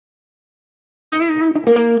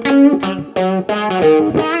Hello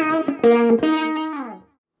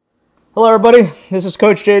everybody, this is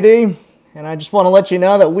Coach JD, and I just want to let you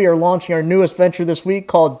know that we are launching our newest venture this week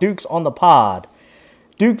called Dukes on the Pod.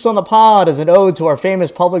 Dukes on the Pod is an ode to our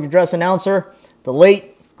famous public address announcer, the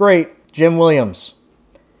late, great Jim Williams.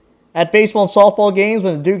 At baseball and softball games,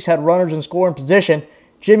 when the Dukes had runners in scoring position,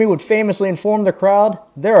 Jimmy would famously inform the crowd,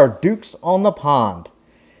 "There are Dukes on the pond."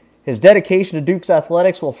 His dedication to Dukes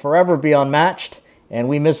athletics will forever be unmatched, and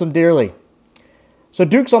we miss him dearly. So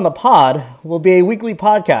Dukes on the Pod will be a weekly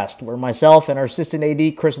podcast where myself and our assistant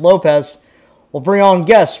AD, Chris Lopez, will bring on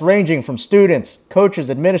guests ranging from students, coaches,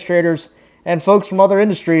 administrators, and folks from other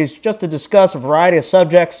industries just to discuss a variety of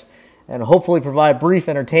subjects and hopefully provide brief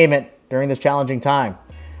entertainment during this challenging time.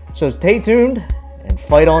 So stay tuned and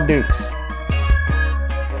fight on Dukes.